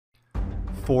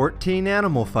14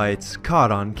 animal fights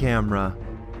caught on camera.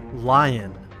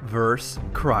 Lion vs.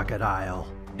 crocodile.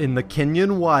 In the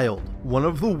Kenyan wild, one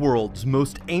of the world's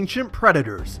most ancient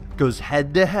predators goes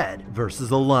head-to-head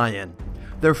versus a lion.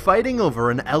 They're fighting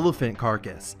over an elephant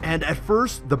carcass, and at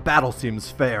first the battle seems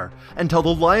fair, until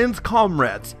the lion's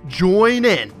comrades join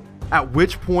in, at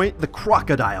which point the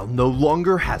crocodile no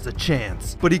longer has a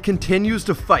chance. But he continues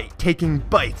to fight, taking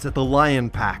bites at the lion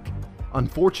pack.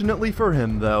 Unfortunately for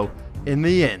him though, in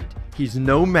the end, he's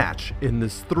no match in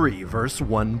this 3 vs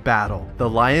 1 battle. The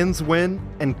lions win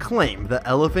and claim the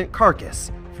elephant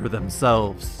carcass for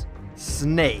themselves.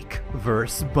 Snake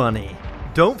vs bunny.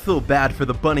 Don't feel bad for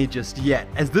the bunny just yet,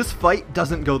 as this fight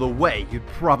doesn't go the way you'd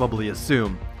probably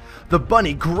assume. The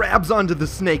bunny grabs onto the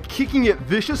snake, kicking it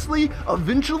viciously,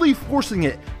 eventually forcing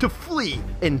it to flee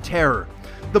in terror.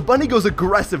 The bunny goes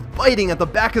aggressive, biting at the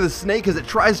back of the snake as it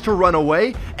tries to run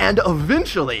away, and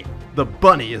eventually, the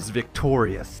bunny is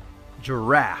victorious.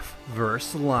 Giraffe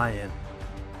vs. lion.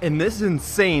 In this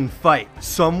insane fight,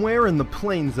 somewhere in the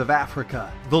plains of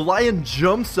Africa, the lion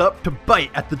jumps up to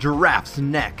bite at the giraffe's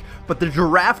neck, but the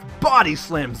giraffe body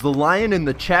slams the lion in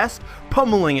the chest,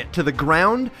 pummeling it to the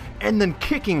ground, and then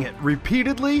kicking it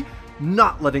repeatedly,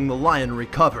 not letting the lion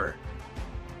recover.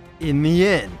 In the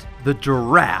end, the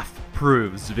giraffe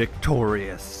proves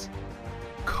victorious.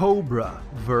 Cobra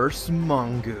vs.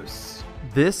 mongoose.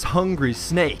 This hungry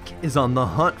snake is on the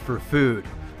hunt for food,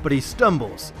 but he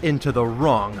stumbles into the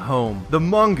wrong home. The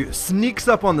mongoose sneaks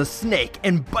up on the snake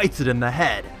and bites it in the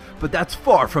head, but that's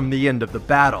far from the end of the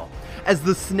battle, as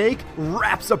the snake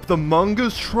wraps up the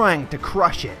mongoose trying to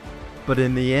crush it. But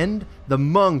in the end, the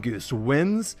mongoose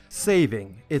wins,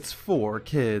 saving its 4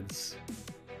 kids.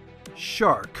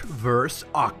 Shark vs.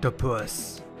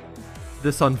 octopus.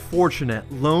 This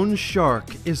unfortunate lone shark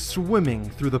is swimming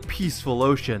through the peaceful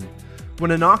ocean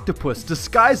when an octopus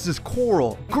disguised as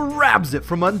coral grabs it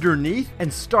from underneath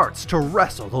and starts to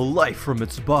wrestle the life from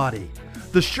its body.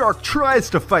 The shark tries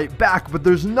to fight back, but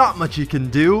there's not much he can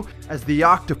do, as the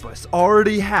octopus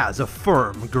already has a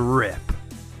firm grip.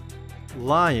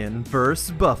 Lion vs.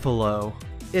 buffalo.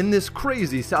 In this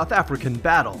crazy South African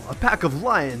battle, a pack of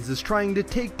lions is trying to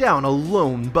take down a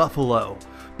lone buffalo.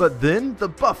 But then the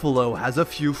buffalo has a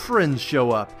few friends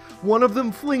show up. One of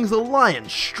them flings a lion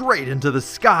straight into the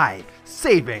sky,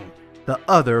 saving the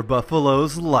other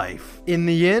buffalo's life. In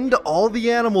the end, all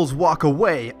the animals walk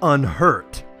away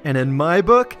unhurt, and in my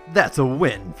book, that's a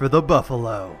win for the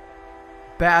buffalo.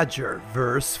 Badger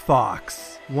vs.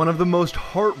 fox. One of the most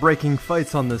heartbreaking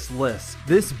fights on this list.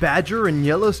 This badger in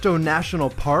Yellowstone National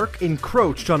Park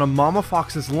encroached on a mama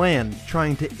fox's land,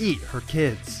 trying to eat her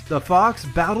kids. The fox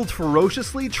battled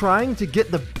ferociously, trying to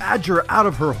get the badger out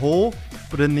of her hole,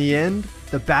 but in the end,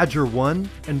 the badger won,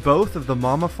 and both of the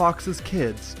mama fox's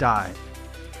kids died.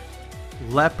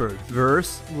 Leopard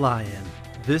vs. lion.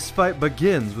 This fight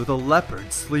begins with a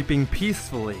leopard sleeping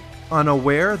peacefully,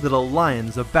 unaware that a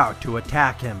lion's about to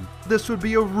attack him. This would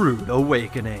be a rude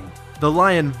awakening. The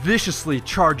lion viciously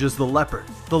charges the leopard.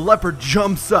 The leopard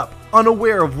jumps up,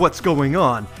 unaware of what's going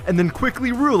on, and then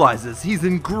quickly realizes he's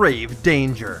in grave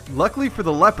danger. Luckily for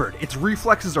the leopard, its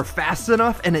reflexes are fast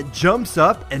enough and it jumps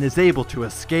up and is able to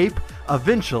escape,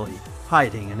 eventually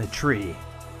hiding in a tree.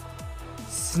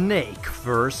 Snake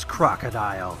vs.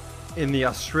 crocodile. In the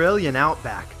Australian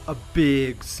outback, a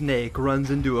big snake runs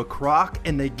into a croc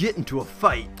and they get into a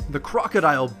fight. The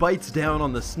crocodile bites down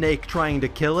on the snake trying to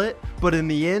kill it, but in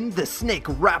the end, the snake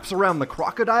wraps around the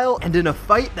crocodile, and in a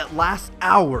fight that lasts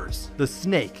hours, the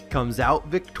snake comes out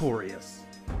victorious.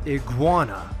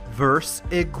 Iguana vs.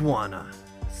 iguana.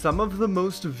 Some of the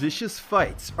most vicious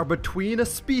fights are between a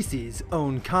species'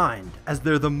 own kind, as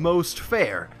they're the most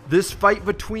fair. This fight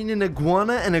between an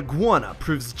iguana and iguana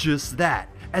proves just that.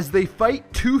 As they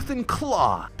fight tooth and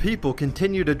claw, people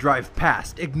continue to drive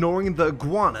past, ignoring the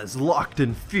iguanas locked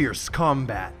in fierce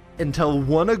combat, until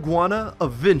one iguana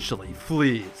eventually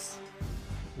flees.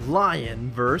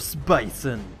 Lion vs.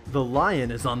 bison. The lion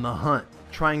is on the hunt,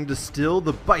 trying to steal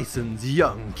the bison's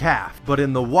young calf, but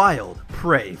in the wild,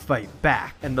 prey fight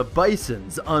back, and the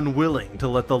bison's unwilling to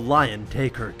let the lion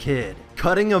take her kid.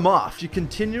 Cutting him off, she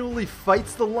continually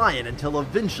fights the lion until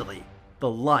eventually, the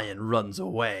lion runs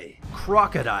away.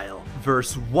 Crocodile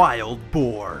vs. wild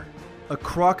boar. A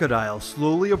crocodile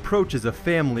slowly approaches a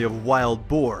family of wild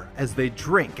boar as they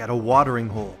drink at a watering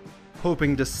hole,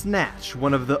 hoping to snatch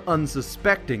one of the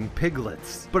unsuspecting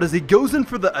piglets. But as he goes in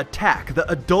for the attack,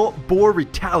 the adult boar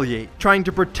retaliate, trying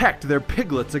to protect their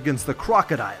piglets against the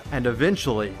crocodile, and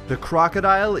eventually, the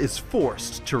crocodile is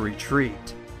forced to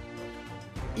retreat.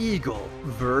 Eagle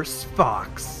vs.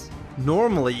 fox.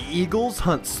 Normally, eagles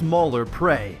hunt smaller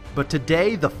prey, but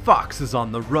today the fox is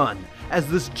on the run, as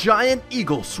this giant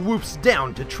eagle swoops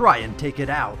down to try and take it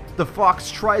out. The fox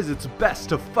tries its best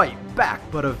to fight back,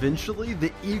 but eventually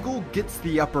the eagle gets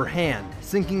the upper hand,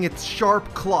 sinking its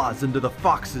sharp claws into the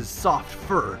fox's soft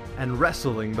fur and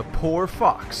wrestling the poor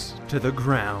fox to the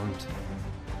ground.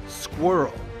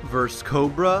 Squirrel vs.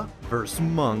 Cobra vs.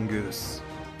 Mongoose.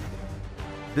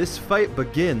 This fight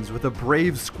begins with a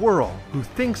brave squirrel who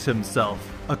thinks himself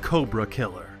a cobra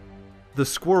killer. The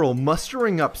squirrel,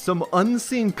 mustering up some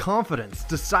unseen confidence,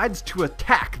 decides to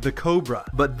attack the cobra,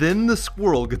 but then the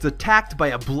squirrel gets attacked by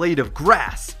a blade of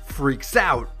grass, freaks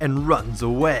out, and runs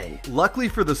away. Luckily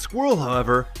for the squirrel,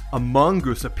 however, a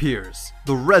mongoose appears,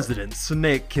 the resident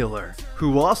snake killer,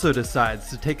 who also decides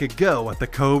to take a go at the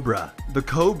cobra. The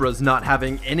cobra's not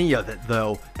having any of it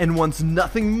though, and wants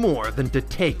nothing more than to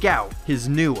take out his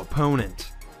new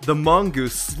opponent. The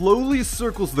mongoose slowly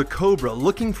circles the cobra,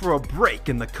 looking for a break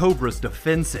in the cobra's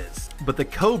defenses, but the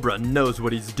cobra knows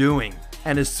what he's doing.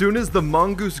 And as soon as the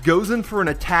mongoose goes in for an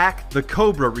attack, the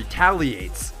cobra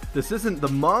retaliates. This isn't the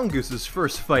mongoose's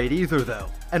first fight either though,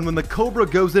 and when the cobra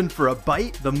goes in for a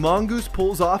bite, the mongoose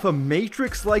pulls off a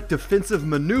Matrix-like defensive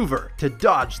maneuver to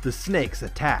dodge the snake's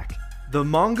attack. The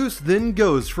mongoose then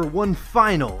goes for one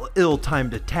final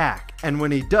ill-timed attack, and when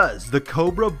he does, the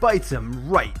cobra bites him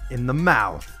right in the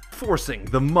mouth, forcing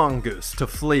the mongoose to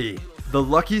flee. The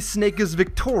lucky snake is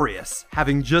victorious,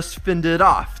 having just fended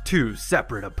off two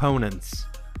separate opponents.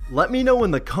 Let me know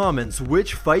in the comments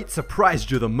which fight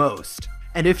surprised you the most.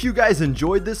 And if you guys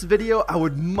enjoyed this video, I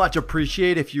would much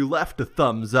appreciate if you left a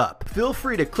thumbs up. Feel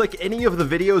free to click any of the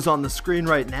videos on the screen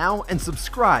right now and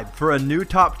subscribe for a new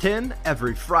top 10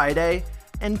 every Friday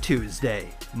and Tuesday.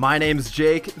 My name's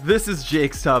Jake, this is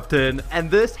Jake's Top 10, and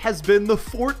this has been the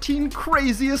 14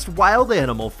 craziest wild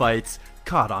animal fights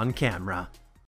caught on camera.